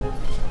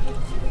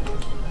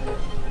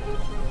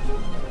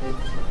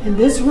In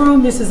this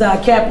room, this is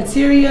our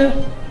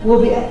cafeteria.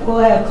 We'll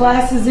have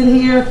classes in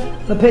here,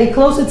 but pay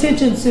close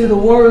attention to the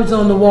words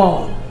on the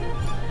wall.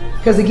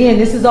 Because again,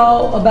 this is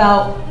all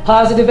about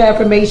positive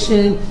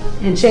affirmation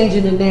and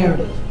changing the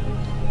narrative.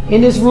 In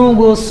this room,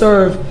 we'll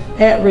serve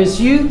at-risk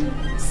youth,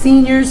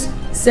 seniors,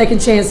 second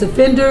chance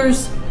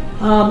offenders.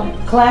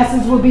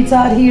 Classes will be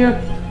taught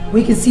here.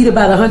 We can seat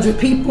about 100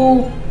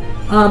 people.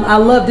 I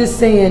love this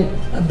saying,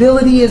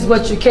 ability is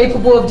what you're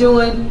capable of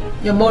doing.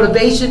 Your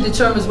motivation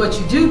determines what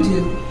you do,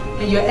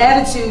 and your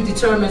attitude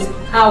determines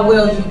how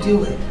well you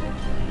do it.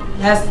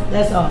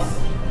 That's awesome.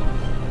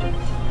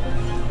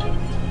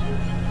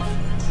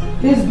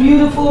 This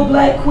beautiful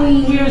black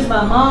queen here is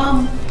my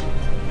mom.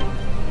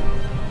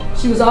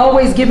 She was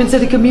always given to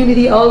the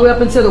community all the way up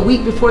until the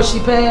week before she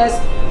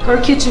passed. Her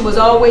kitchen was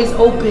always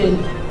open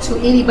to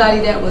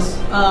anybody that was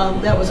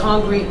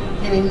hungry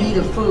and in need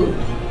of food.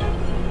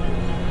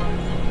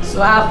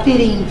 So how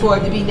fitting for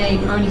it to be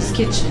named Ernie's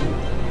Kitchen.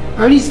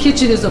 Ernie's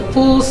Kitchen is a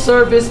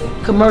full-service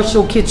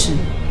commercial kitchen.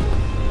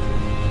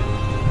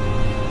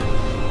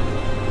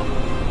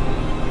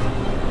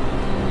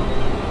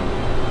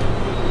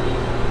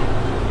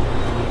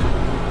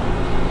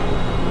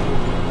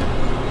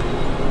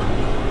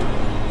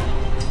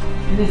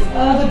 This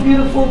other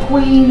beautiful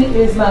queen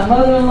is my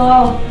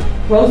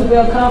mother-in-law,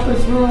 Roosevelt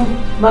Conference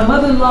Room. My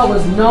mother-in-law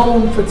was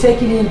known for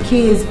taking in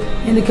kids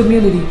in the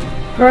community.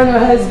 Her and her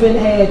husband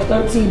had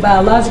 13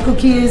 biological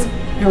kids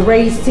and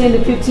raised 10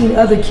 to 15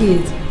 other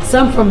kids,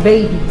 some from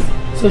babies.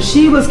 So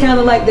she was kind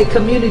of like the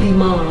community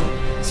mom.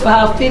 So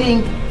how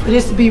fitting for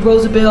this to be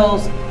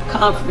Roosevelt's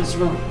conference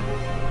room.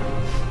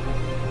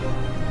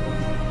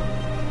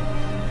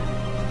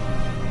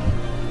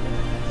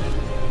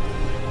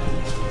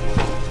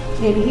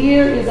 And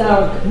here is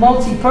our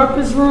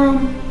multi-purpose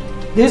room.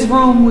 This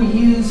room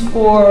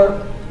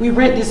we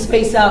rent this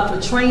space out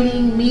for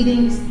training,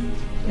 meetings.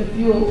 If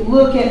you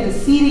look at the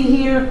seating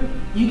here,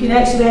 you can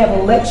actually have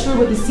a lecture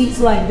with the seats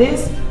like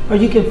this, or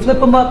you can flip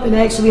them up and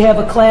actually have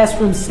a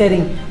classroom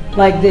setting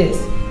like this.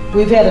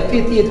 We've had a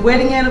 50th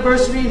wedding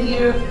anniversary in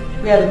here.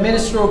 We had a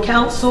ministerial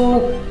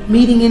council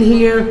meeting in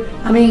here.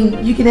 I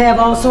mean, you can have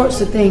all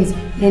sorts of things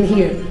in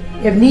here.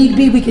 If need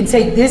be, we can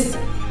take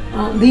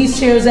these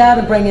chairs out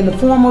and bring in the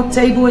formal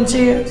table and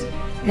chairs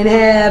and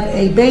have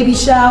a baby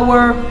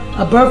shower,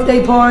 a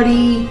birthday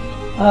party,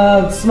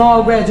 a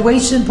small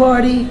graduation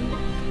party.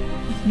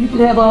 You can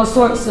have all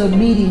sorts of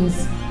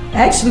meetings.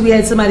 Actually, we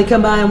had somebody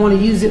come by and want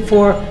to use it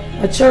for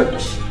a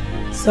church.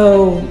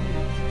 So,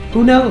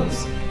 who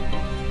knows?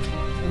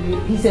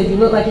 He said, you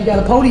look like you got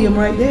a podium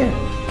right there.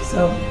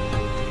 So,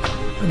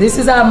 this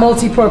is our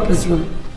multi-purpose room.